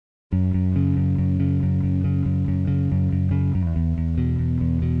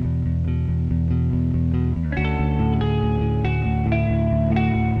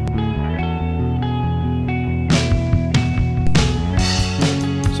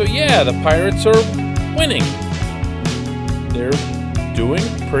So yeah, the Pirates are winning. They're doing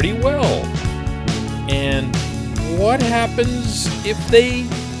pretty well. And what happens if they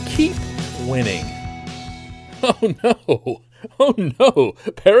keep winning? Oh no. Oh no.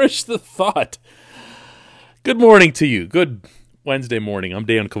 Perish the thought. Good morning to you. Good Wednesday morning. I'm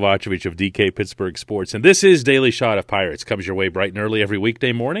Dan Kovacevic of DK Pittsburgh Sports, and this is Daily Shot of Pirates. Comes your way bright and early every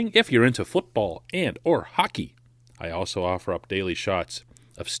weekday morning if you're into football and or hockey. I also offer up daily shots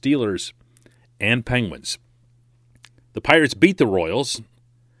of Steelers and Penguins. The Pirates beat the Royals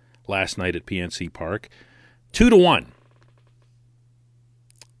last night at PNC Park 2-1.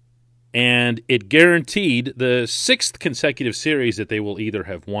 And it guaranteed the sixth consecutive series that they will either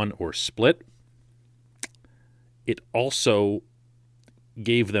have won or split. It also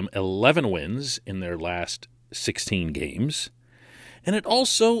gave them 11 wins in their last 16 games. And it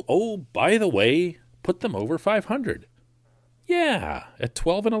also, by the way, put them over 500. Yeah, at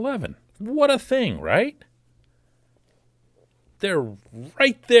 12-11. What a thing, right? They're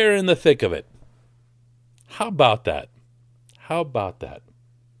right there in the thick of it. How about that? How about that?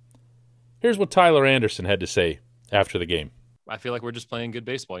 Here's what Tyler Anderson had to say after the game. I feel like we're just playing good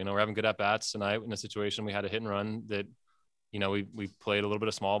baseball. We're having good at-bats tonight in a situation. We had a hit and run that, we played a little bit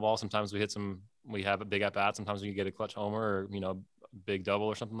of small ball. Sometimes we have a big at-bat. Sometimes we get a clutch homer or, a big double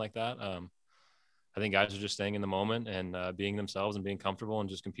or something like that. I think guys are just staying in the moment and being themselves and being comfortable and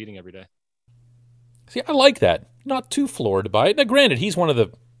just competing every day. See, I like that. Not too floored by it. Now, granted, he's one of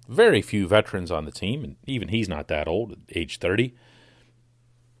the very few veterans on the team, and even he's not that old, age 30.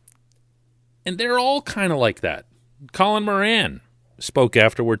 And they're all kind of like that. Colin Moran spoke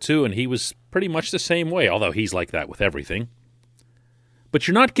afterward, too, and he was pretty much the same way, although he's like that with everything. But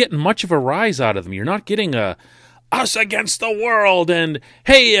you're not getting much of a rise out of them. You're not getting a us against the world and,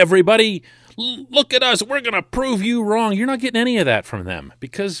 hey, everybody, look at us, we're going to prove you wrong. You're not getting any of that from them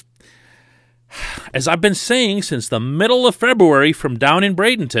because, as I've been saying since the middle of February from down in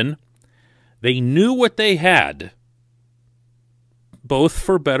Bradenton, they knew what they had, both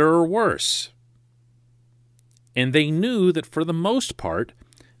for better or worse. And they knew that for the most part,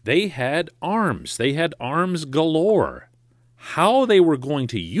 they had arms. They had arms galore. How they were going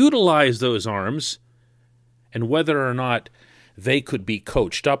to utilize those arms and whether or not they could be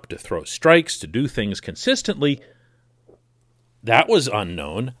coached up to throw strikes, to do things consistently, that was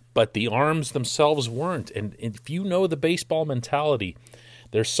unknown, but the arms themselves weren't. And if you know the baseball mentality,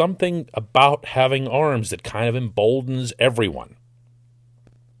 there's something about having arms that kind of emboldens everyone.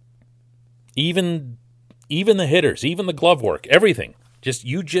 Even the hitters, even the glove work, everything.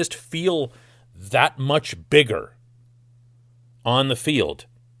 You just feel that much bigger on the field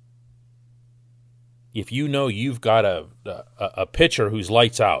if you know you've got a pitcher who's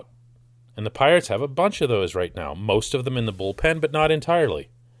lights out. And the Pirates have a bunch of those right now, most of them in the bullpen, but not entirely.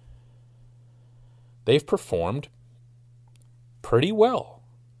 They've performed pretty well.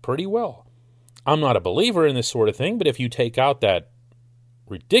 I'm not a believer in this sort of thing, but if you take out that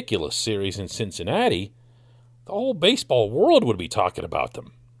ridiculous series in Cincinnati, the whole baseball world would be talking about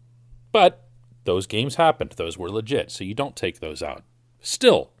them. But those games happened. Those were legit, so you don't take those out.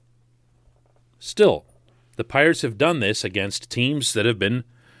 Still, the Pirates have done this against teams that have been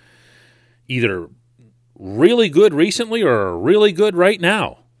either really good recently or really good right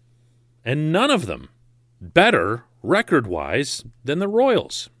now. And none of them better record-wise than the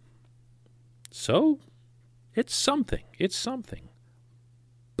Royals. So, it's something.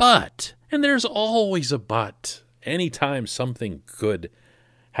 But, and there's always a but, anytime something good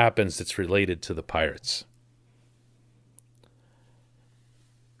happens that's related to the Pirates.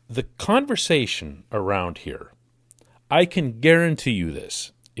 The conversation around here, I can guarantee you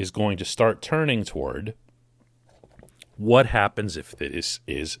this, is going to start turning toward what happens if this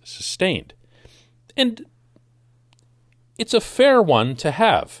is sustained. And it's a fair one to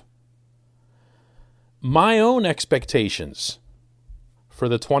have. My own expectations for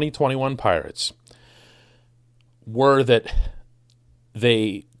the 2021 Pirates were that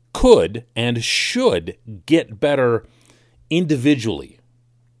they could and should get better individually.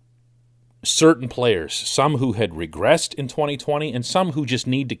 Certain players, some who had regressed in 2020 and some who just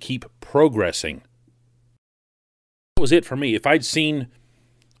need to keep progressing. That was it for me. If I'd seen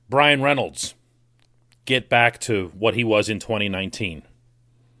Bryan Reynolds get back to what he was in 2019,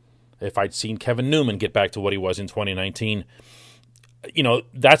 if I'd seen Kevin Newman get back to what he was in 2019,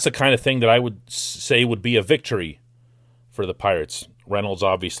 that's the kind of thing that I would say would be a victory for the Pirates. Reynolds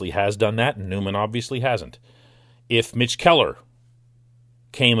obviously has done that, and Newman obviously hasn't. If Mitch Keller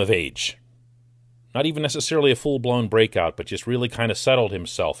came of age, not even necessarily a full-blown breakout, but just really kind of settled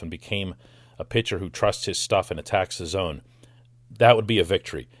himself and became a pitcher who trusts his stuff and attacks the zone, that would be a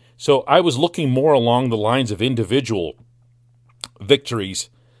victory. So I was looking more along the lines of individual victories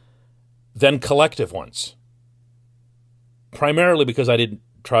than collective ones. Primarily because I didn't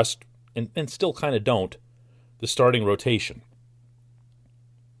trust, and still kind of don't, the starting rotation.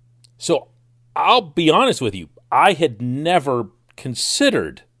 So I'll be honest with you, I had never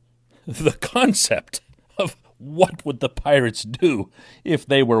considered the concept of what would the Pirates do if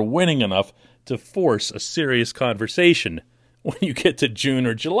they were winning enough to force a serious conversation when you get to June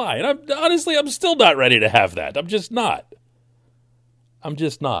or July. And I'm still not ready to have that. I'm just not.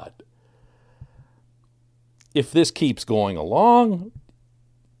 If this keeps going along,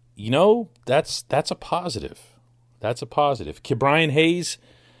 that's a positive. That's a positive. Brian Hayes,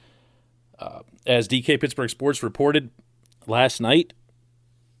 as DK Pittsburgh Sports reported last night,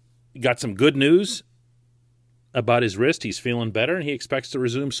 got some good news about his wrist. He's feeling better, and he expects to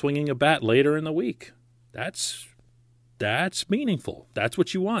resume swinging a bat later in the week. That's meaningful. That's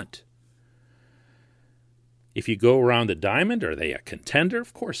what you want. If you go around the diamond, are they a contender?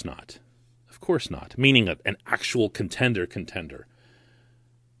 Of course not. Of course not. Meaning an actual contender.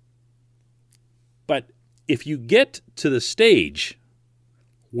 But if you get to the stage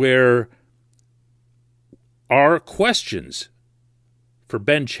where our questions for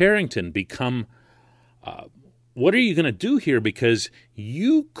Ben Cherington become, what are you going to do here? Because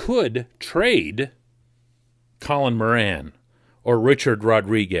you could trade Colin Moran or Richard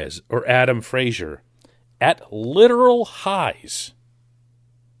Rodriguez or Adam Frazier at literal highs.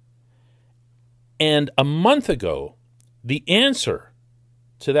 And a month ago, the answer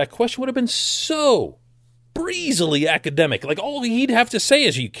to that question would have been so breezily academic. Like, all he'd have to say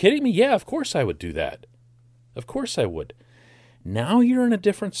is, are you kidding me? Yeah, of course I would do that. Of course I would. Now you're in a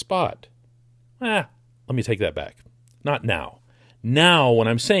different spot. Let me take that back. Not now. Now, when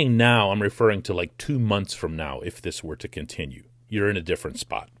I'm saying now, I'm referring to like 2 months from now if this were to continue. You're in a different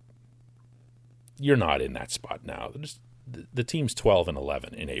spot. You're not in that spot now. The team's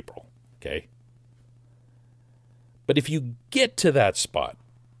 12-11 in April, okay? But if you get to that spot,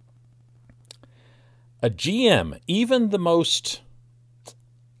 a GM, even the most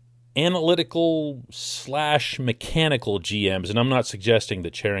analytical / mechanical GMs, and I'm not suggesting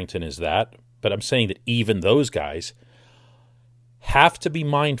that Cherington is that, but I'm saying that even those guys have to be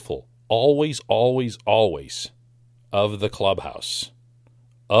mindful, always, always, always, of the clubhouse,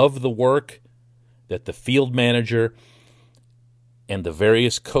 of the work that the field manager and the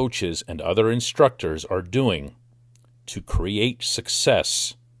various coaches and other instructors are doing to create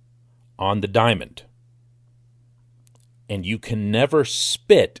success on the diamond. And you can never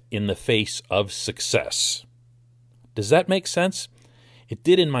spit in the face of success. Does that make sense? It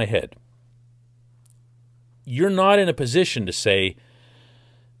did in my head. You're not in a position to say,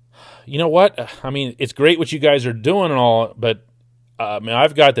 you know what? I mean, it's great what you guys are doing and all, but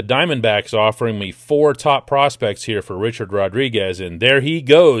I've got the Diamondbacks offering me 4 top prospects here for Richard Rodriguez, and there he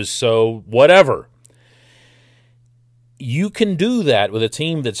goes, so whatever. You can do that with a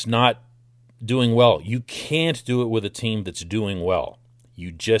team that's not doing well. You can't do it with a team that's doing well.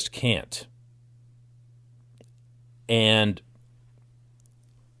 You just can't. And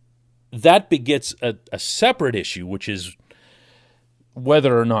that begets a separate issue, which is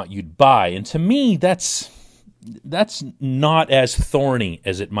whether or not you'd buy. And to me, that's not as thorny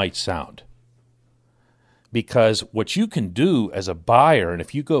as it might sound. Because what you can do as a buyer, and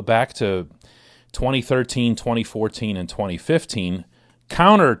if you go back to 2013, 2014, and 2015,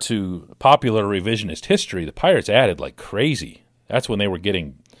 counter to popular revisionist history, the Pirates added like crazy. That's when they were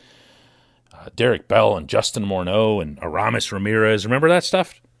getting Derek Bell and Justin Morneau and Aramis Ramirez. Remember that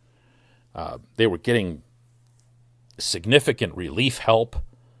stuff? They were getting significant relief help.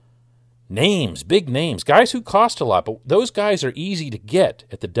 Names, big names, guys who cost a lot, but those guys are easy to get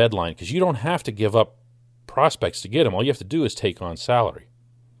at the deadline because you don't have to give up prospects to get them. All you have to do is take on salary.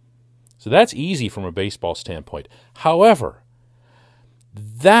 So that's easy from a baseball standpoint. However,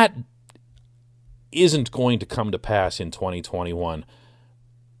 that isn't going to come to pass in 2021,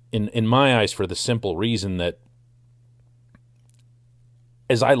 in my eyes, for the simple reason that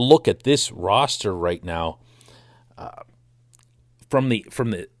as I look at this roster right now, from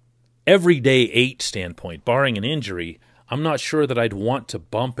the everyday 8 standpoint, barring an injury, I'm not sure that I'd want to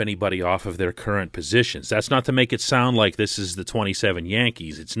bump anybody off of their current positions. That's not to make it sound like this is the 27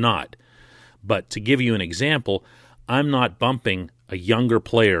 Yankees. It's not. But to give you an example, I'm not bumping a younger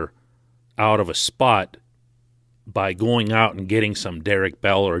player out of a spot by going out and getting some Derek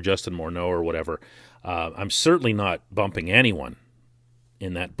Bell or Justin Morneau or whatever. I'm certainly not bumping anyone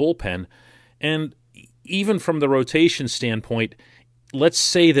in that bullpen. And even from the rotation standpoint, let's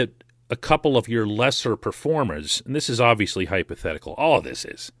say that a couple of your lesser performers, and this is obviously hypothetical, all of this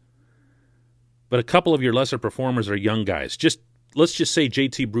is, but a couple of your lesser performers are young guys. Let's just say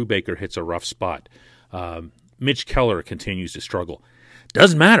JT Brubaker hits a rough spot. Mitch Keller continues to struggle.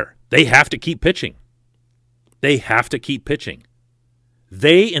 Doesn't matter. They have to keep pitching. They have to keep pitching.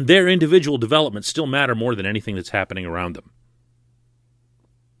 They and their individual development still matter more than anything that's happening around them.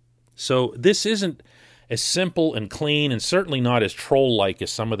 So this isn't as simple and clean and certainly not as troll-like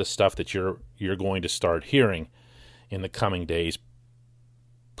as some of the stuff that you're going to start hearing in the coming days,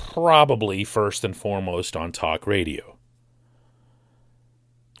 probably first and foremost on talk radio,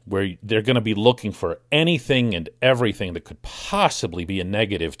 where they're going to be looking for anything and everything that could possibly be a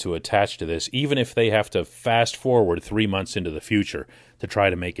negative to attach to this, even if they have to fast forward 3 months into the future to try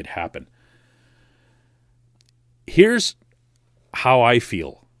to make it happen. Here's how I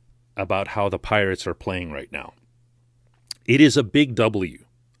feel about how the Pirates are playing right now. It is a big W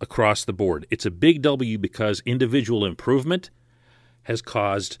across the board. It's a big W because individual improvement has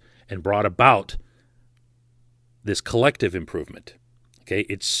caused and brought about this collective improvement. Okay,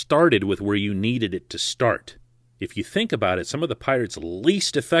 it started with where you needed it to start. If you think about it, some of the Pirates'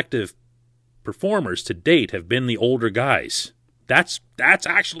 least effective performers to date have been the older guys. That's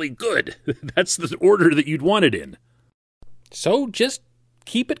actually good. That's the order that you'd want it in. So just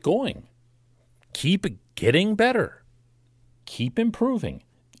keep it going. Keep getting better. Keep improving.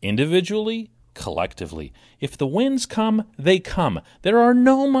 Individually, collectively. If the wins come, they come. There are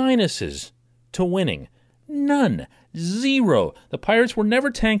no minuses to winning. None. Zero. The Pirates were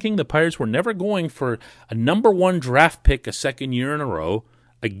never tanking. The Pirates were never going for a number one draft pick a second year in a row.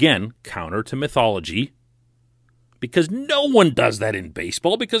 Again, counter to mythology. Because no one does that in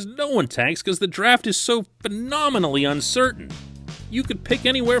baseball. Because no one tanks. Because the draft is so phenomenally uncertain. You could pick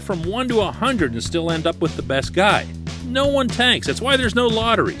anywhere from 1 to 100 and still end up with the best guy. No one tanks. That's why there's no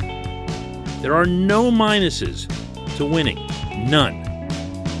lottery. There are no minuses to winning. None.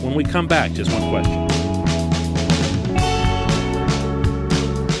 When we come back, just one question.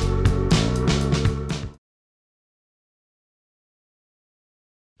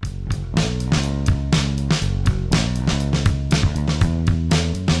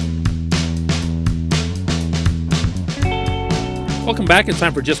 Welcome back. It's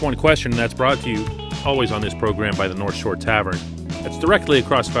time for Just One Question, and that's brought to you always on this program by the North Shore Tavern. It's directly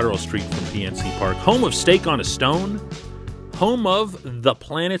across Federal Street from PNC Park. Home of Steak on a Stone. Home of the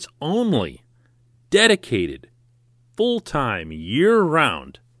planet's only dedicated, full-time,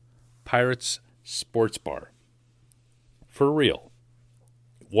 year-round Pirates sports bar. For real.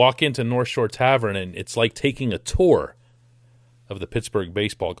 Walk into North Shore Tavern, and it's like taking a tour of the Pittsburgh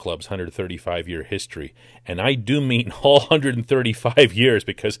Baseball Club's 135-year history. And I do mean all 135 years,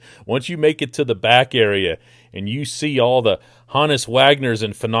 because once you make it to the back area and you see all the Hannes Wagners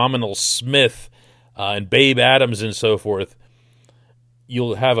and Phenomenal Smith and Babe Adams and so forth,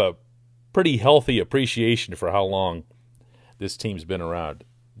 you'll have a pretty healthy appreciation for how long this team's been around.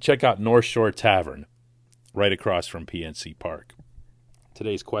 Check out North Shore Tavern, right across from PNC Park.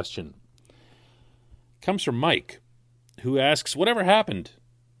 Today's question comes from Mike, who asks, whatever happened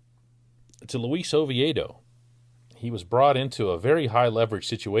to Luis Oviedo? He was brought into a very high leverage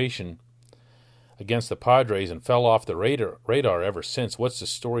situation against the Padres and fell off the radar ever since. What's the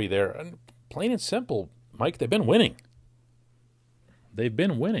story there? And plain and simple, Mike, they've been winning. They've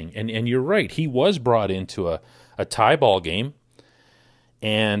been winning. And you're right, he was brought into a tie ball game,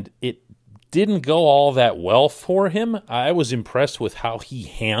 and it didn't go all that well for him. I was impressed with how he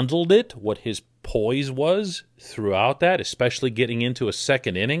handled it, what his poise was throughout that, especially getting into a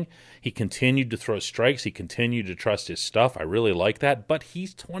second inning. He continued to throw strikes. He continued to trust his stuff. I really like that. But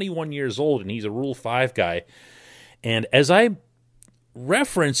he's 21 years old, and he's a Rule 5 guy. And as I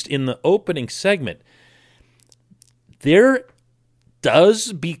referenced in the opening segment, there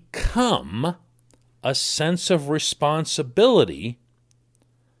does become a sense of responsibility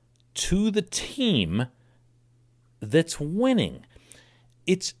to the team that's winning.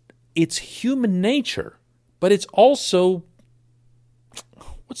 It's human nature, but it's also,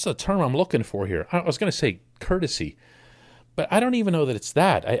 what's the term I'm looking for here? I was going to say courtesy, but I don't even know that it's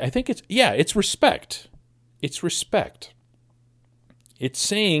that. I think it's respect. It's respect. It's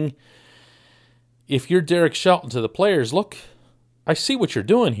saying, if you're Derek Shelton to the players, look, I see what you're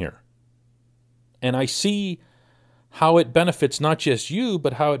doing here. And I see how it benefits not just you,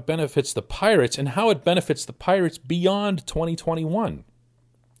 but how it benefits the Pirates and how it benefits the Pirates beyond 2021.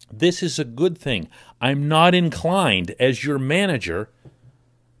 This is a good thing. I'm not inclined, as your manager,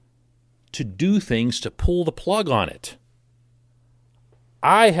 to do things to pull the plug on it.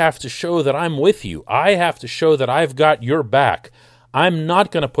 I have to show that I'm with you. I have to show that I've got your back. I'm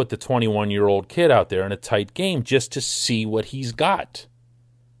not going to put the 21-year-old kid out there in a tight game just to see what he's got.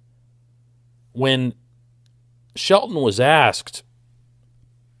 When Shelton was asked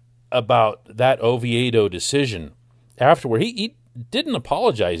about that Oviedo decision afterward, he didn't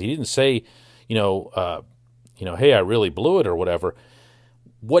apologize. He didn't say, hey, I really blew it or whatever.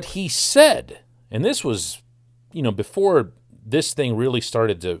 What he said, and this was, before this thing really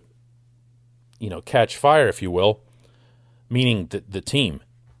started to, catch fire, if you will, meaning the team.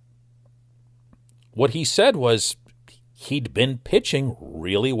 What he said was he'd been pitching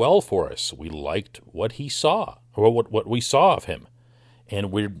really well for us. We liked what he saw, or what we saw of him.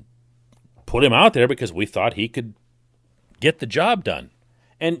 And we put him out there because we thought he could get the job done.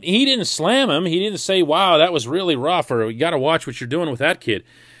 And he didn't slam him. He didn't say, wow, that was really rough, or you got to watch what you're doing with that kid.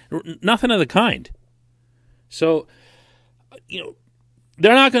 Nothing of the kind. So,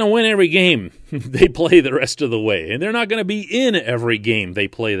 they're not going to win every game they play the rest of the way. And they're not going to be in every game they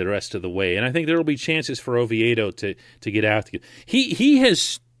play the rest of the way. And I think there will be chances for Oviedo to get after it. He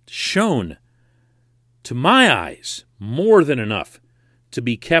has shown, to my eyes, more than enough to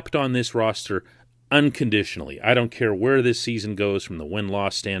be kept on this roster unconditionally. I don't care where this season goes from the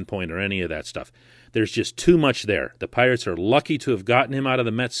win-loss standpoint or any of that stuff. There's just too much there. The Pirates are lucky to have gotten him out of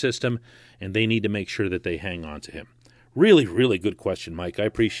the Mets system, and they need to make sure that they hang on to him. Really, really good question, Mike. I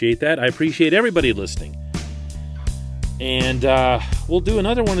appreciate that. I appreciate everybody listening. And we'll do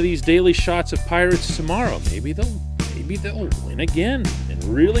another one of these daily shots of Pirates tomorrow. Maybe they'll win again and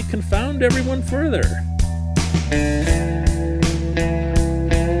really confound everyone further.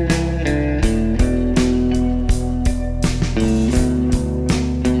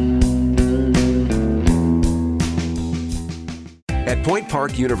 At Point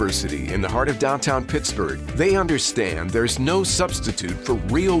Park University in the heart of downtown Pittsburgh, they understand there's no substitute for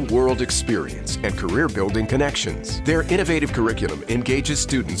real-world experience and career-building connections. Their innovative curriculum engages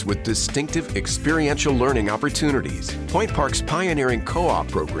students with distinctive experiential learning opportunities. Point Park's pioneering co-op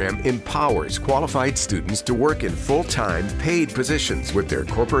program empowers qualified students to work in full-time, paid positions with their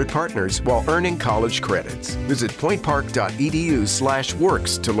corporate partners while earning college credits. Visit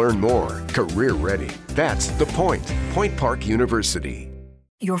pointpark.edu/works to learn more. Career ready. That's the point. Point Park University.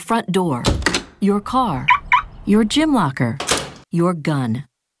 Your front door, your car, your gym locker, your gun.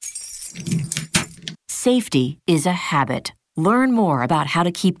 Safety is a habit. Learn more about how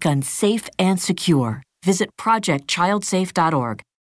to keep guns safe and secure. Visit ProjectChildSafe.org.